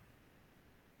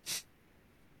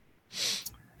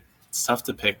 It's tough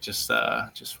to pick just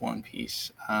one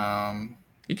piece.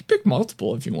 You can pick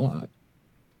multiple if you want.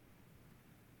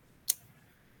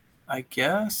 I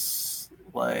guess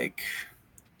like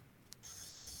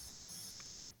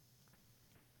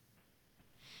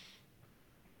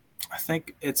I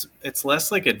think it's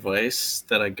less like advice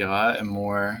that I got and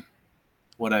more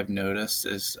what I've noticed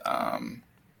is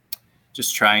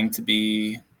just trying to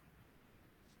be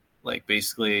like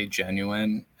basically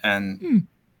genuine and Hmm.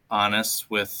 honest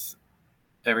with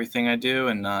everything I do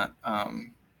and not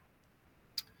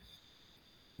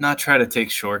try to take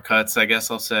shortcuts, I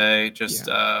guess I'll say, just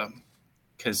Yeah.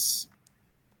 because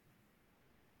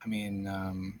I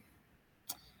mean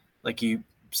like you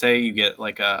say you get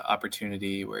like a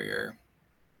opportunity where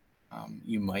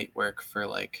you might work for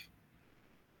like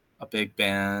a big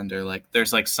band or like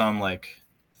there's like some like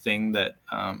thing that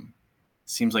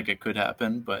seems like it could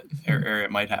happen but Hmm. or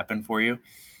it might happen for you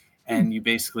Hmm. and you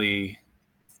basically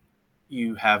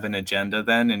you have an agenda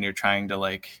then and you're trying to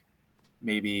like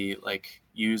maybe like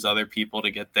use other people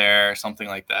to get there or something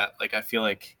like that. Like I feel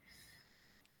like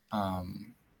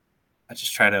um I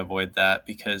just try to avoid that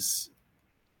because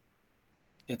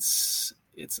it's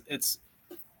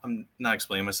I'm not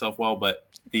explaining myself well, but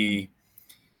the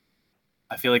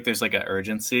I feel like there's like an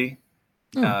urgency,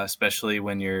 Oh, especially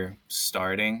when you're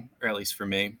starting, or at least for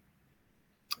me.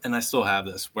 And I still have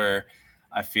this where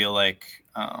I feel like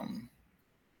I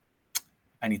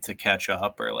need to catch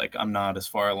up, or like I'm not as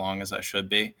far along as I should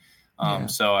be. yeah.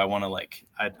 So I want to like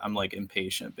I'm like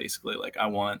impatient, basically. Like I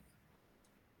want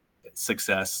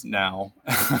success now,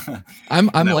 I'm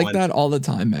and I like want that all the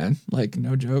time, man. Like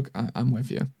no joke. I'm with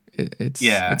you. It's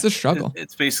yeah. a struggle.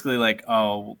 It's basically like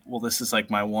oh well, this is like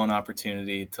my one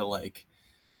opportunity to like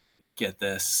get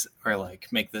this or like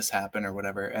make this happen or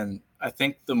whatever. And I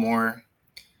think the more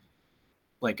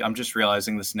like I'm just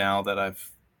realizing this now that I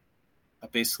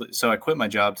basically so I quit my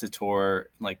job to tour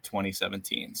in like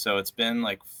 2017. So it's been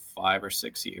like 5 or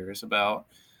 6 years about.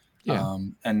 Yeah.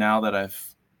 And now that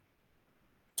I've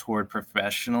toured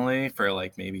professionally for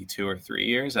like maybe 2 or 3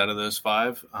 years out of those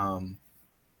five,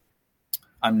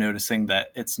 I'm noticing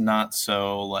that it's not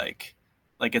so like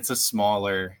it's a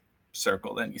smaller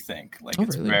circle than you think. Like Oh,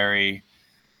 it's really? very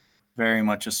very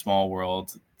much a small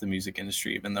world, the music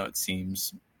industry, even though it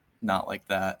seems not like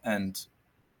that. And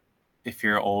if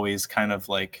you're always kind of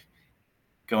like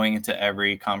going into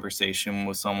every conversation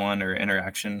with someone or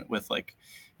interaction with like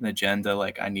an agenda,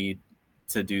 like I need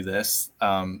to do this,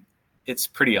 it's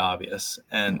pretty obvious. Oh,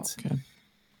 And okay.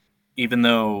 even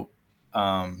though,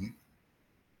 um,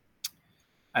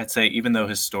 I'd say, even though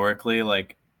historically,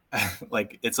 like,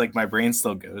 like it's like my brain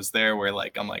still goes there where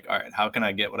like I'm like, all right, how can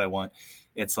I get what I want?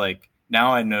 It's like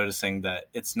now I'm noticing that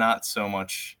it's not so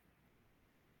much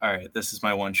all right, this is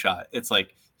my one shot. It's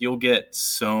like you'll get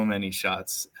so many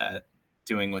shots at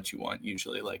doing what you want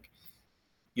usually. Like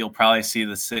you'll probably see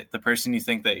the person you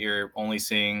think that you're only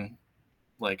seeing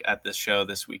like at this show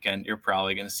this weekend, you're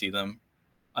probably going to see them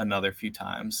another few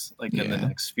times like in the Yeah.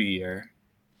 next few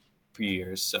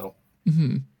years. So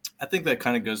Hmm. I think that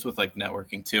kind of goes with like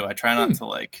networking too. I try Hmm. not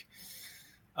to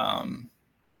um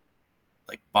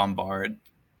like bombard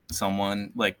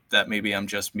someone like that maybe I'm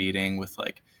just meeting with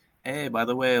like hey, by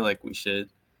the way, like we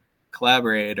should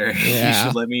collaborate or you Yeah.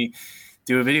 should let me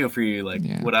do a video for you. Like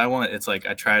Yeah. what I want, it's like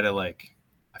I try to like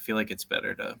I feel like it's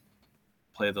better to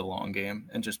play the long game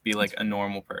and just be like a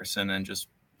normal person and just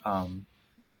um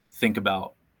think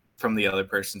about from the other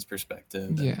person's perspective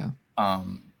and Yeah.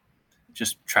 um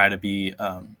just try to be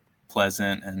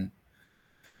pleasant and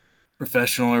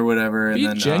professional or whatever. And Be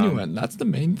then genuine. That's the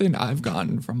main thing I've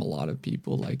gotten from a lot of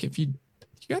people. Like if you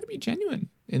got to be genuine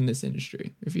in this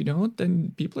industry. If you don't,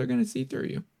 then people are going to see through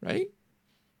you, right?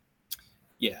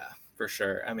 yeah, for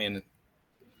sure. I mean,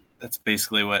 that's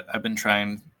basically what I've been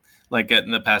trying, like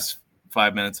in the past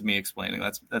 5 minutes of me explaining.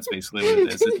 That's basically what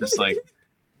it is. It's just like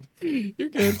You're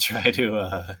good. try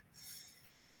to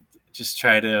just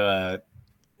try to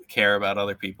care about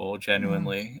other people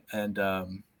genuinely, and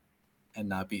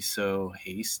not be so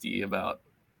hasty about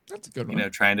That's a good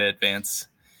one. trying to advance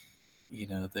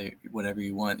the whatever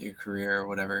you want, your career or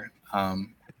whatever.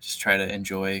 Just try to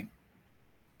enjoy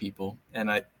people,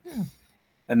 Yeah.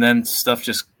 and then stuff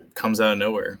just comes out of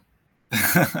nowhere.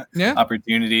 Yeah.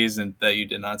 Opportunities and that you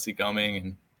did not see coming,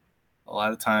 and a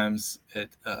lot of times it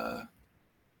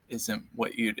isn't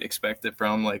what you'd expect it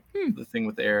from. Like the thing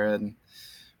with Erra and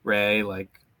Ray.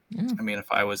 Like, Yeah. I mean,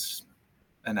 if I was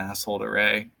an asshole to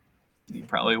Ray, he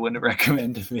probably wouldn't have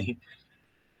recommended me.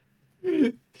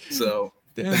 So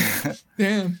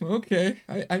Damn. Okay.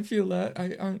 I feel that.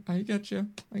 I get you.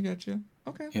 I get you.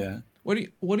 Okay. yeah. What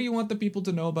do you want the people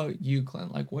to know about you,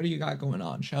 Clint? Like, what do you got going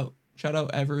on? Shout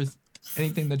out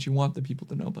anything that you want the people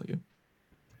to know about you.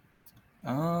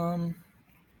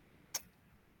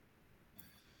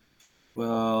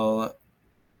 Well,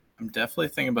 I'm definitely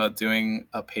thinking about doing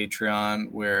a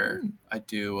Patreon where I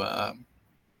do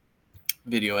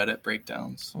video edit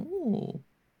breakdowns. Oh,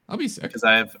 I'll be sick. Because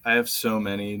I have so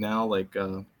many now, like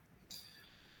or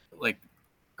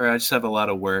I just have a lot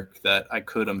of work that I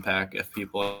could unpack if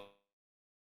people are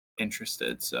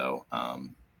interested. So I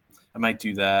might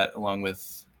do that along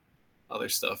with other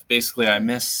stuff. Basically, I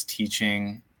miss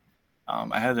teaching.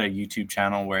 I had a YouTube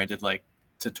channel where I did like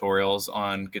tutorials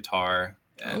on guitar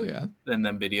and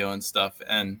then video and stuff,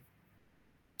 and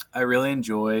I really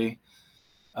enjoy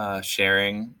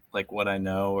sharing like what I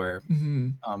know, or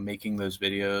making those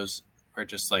videos, or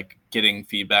just like getting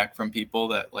feedback from people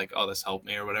that like, oh, this helped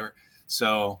me or whatever.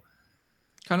 So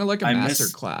kind of like a master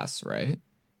class, right?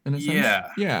 In a sense.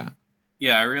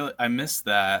 Yeah. I miss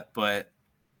that, but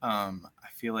I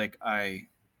feel like I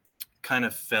kind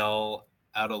of fell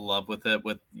out of love with it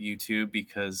with YouTube,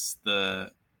 because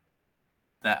the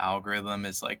algorithm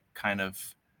is like kind of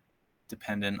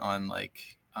dependent on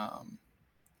like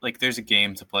there's a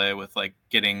game to play with, like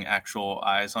getting actual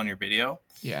eyes on your video.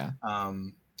 Yeah.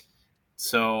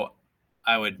 So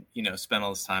I would, spend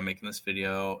all this time making this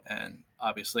video, and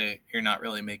obviously you're not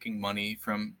really making money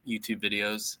from YouTube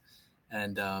videos,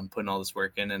 and putting all this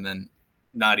work in, and then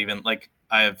not even like,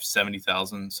 I have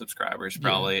 70,000 subscribers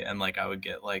probably, and like I would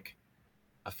get like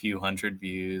a few hundred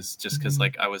views just because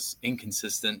like I was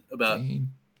inconsistent about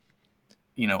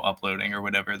uploading or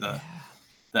whatever the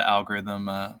algorithm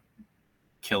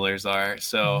killers are.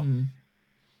 So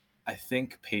I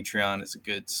think Patreon is a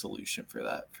good solution for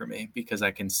that for me, because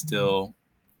I can still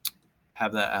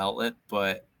have that outlet,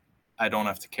 but I don't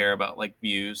have to care about like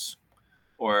views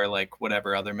or like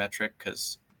whatever other metric,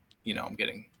 because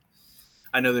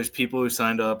I know there's people who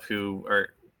signed up who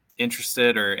are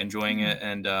interested or enjoying it,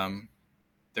 and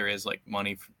there is like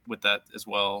money with that as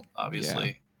well,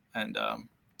 obviously. And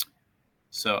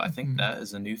so I think that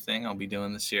is a new thing I'll be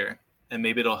doing this year, and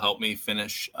maybe it'll help me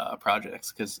finish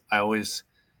projects, because I always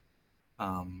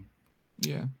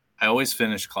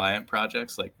finish client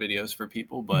projects, like videos for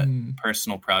people, but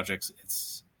personal projects,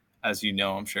 it's, as you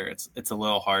know, I'm sure it's a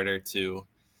little harder to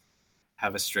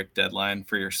have a strict deadline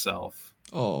for yourself.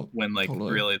 When like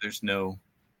really there's no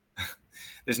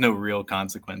real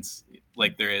consequence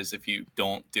like there is if you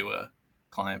don't do a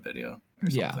client video or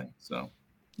something. So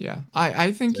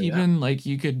I think even like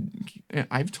you could,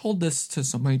 I've told this to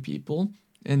so many people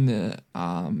in the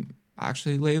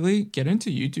actually lately, get into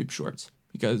YouTube shorts,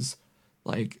 because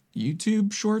like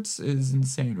YouTube shorts is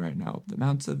insane right now. The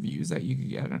amounts of views that you can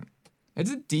get,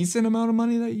 it's a decent amount of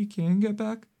money that you can get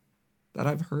back, that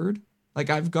I've heard. Like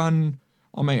I've gone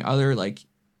on my other like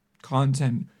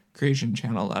content creation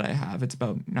channel that I have, it's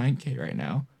about 9K right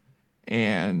now,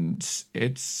 and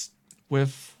it's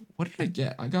with, what did I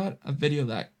get? I got a video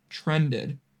that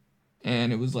trended,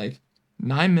 and it was like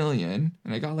 9 million,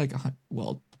 and I got like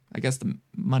I guess the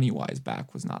money wise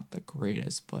back was not the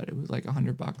greatest, but it was like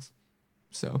 $100.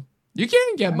 So you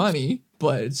can get money,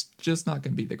 but it's just not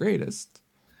going to be the greatest.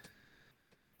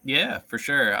 Yeah, for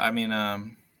sure. I mean,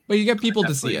 but you get people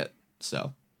to see it.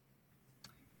 So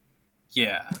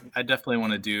yeah, I definitely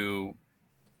want to do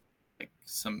like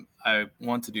I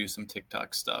want to do some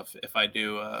TikTok stuff if I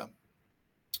do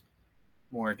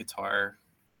more guitar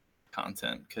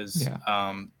content, because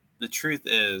the truth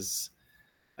is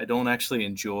I don't actually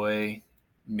enjoy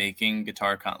making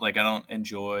guitar like I don't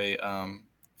enjoy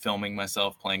filming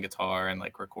myself playing guitar and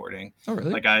like recording. Oh,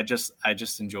 really? Like I just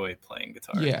enjoy playing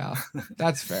guitar. Yeah,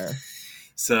 that's fair.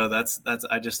 So that's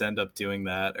I just end up doing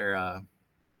that, or Well,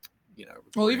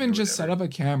 recording even or just set whatever. up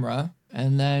a camera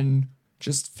and then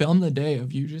just film the day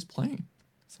of you just playing.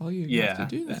 That's all you have to Yeah,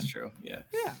 do that's then. true. Yeah.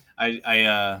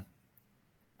 Yeah.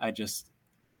 I just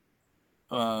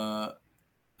uh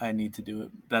I need to do it.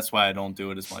 That's why I don't do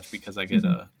it as much, because I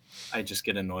just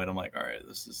get annoyed. I'm like, all right,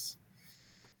 this is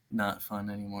not fun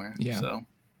anymore. Yeah. So,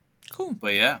 Cool.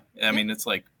 but yeah, I Yeah. mean, it's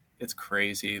like, it's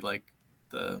crazy, like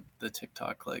the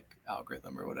TikTok like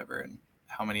algorithm or whatever, and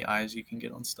how many eyes you can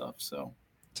get on stuff. So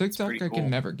it's TikTok pretty I can cool.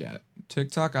 never get.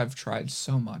 TikTok I've tried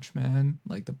so much, man.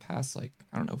 Like the past like,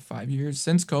 I don't know, 5 years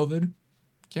since COVID.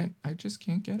 I just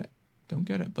can't get it. Don't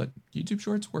get it. But YouTube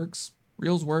Shorts works.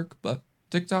 Reels work, but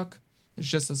TikTok is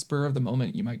just a spur of the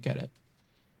moment you might get it.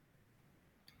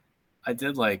 I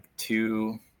did like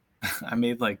two. I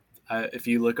made like, if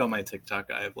you look on my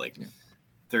TikTok, I have like Yeah.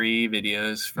 3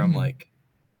 videos from Mm-hmm. like,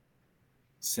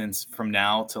 since from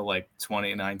now to like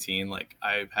 2019. Like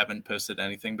I haven't posted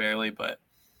anything barely, but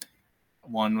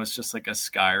one was just like a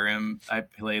Skyrim. I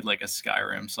played like a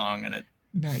Skyrim song, and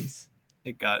Nice.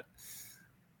 it got,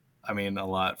 I mean, a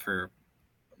lot for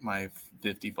my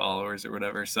 50 followers or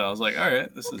whatever. So I was like, all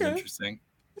right, this is Okay. interesting.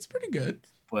 That's pretty good.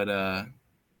 But I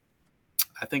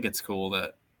think it's cool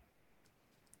that,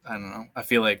 I don't know. I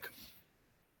feel like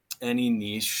any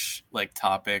niche like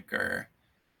topic or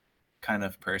kind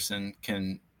of person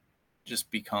can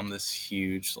just become this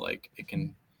huge, like it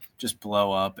can just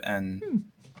blow up. And Hmm.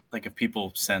 like if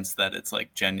people sense that it's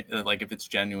like like if it's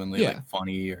genuinely Yeah. like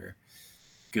funny or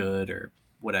good or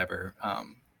whatever,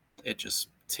 it just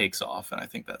takes off. And I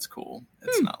think that's cool.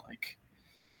 It's Hmm. not like,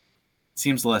 it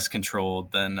seems less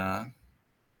controlled than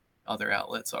other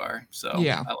outlets are. So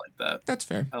Yeah. I like that. That's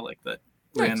fair. I like that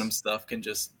random Nice. stuff can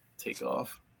just take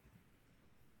off.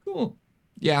 Cool.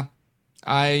 Yeah.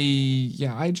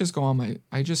 I just go on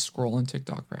I just scroll on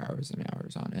TikTok for hours and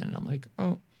hours on end and I'm like,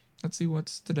 oh, let's see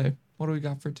what's today. What do we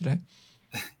got for today?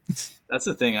 That's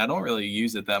the thing. I don't really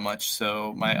use it that much.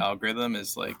 So my algorithm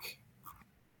is like,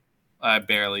 I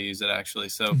barely use it actually.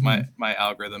 So Mm-hmm. my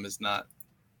algorithm is not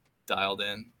dialed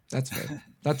in, That's fair.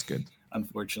 That's good.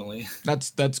 unfortunately.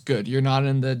 That's good. You're not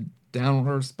in the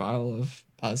downward spiral of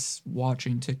us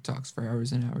watching TikToks for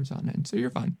hours and hours on end. So you're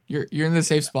fine. You're in the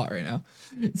safe spot right now.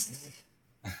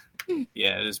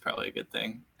 Yeah, it is probably a good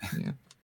thing. Yeah.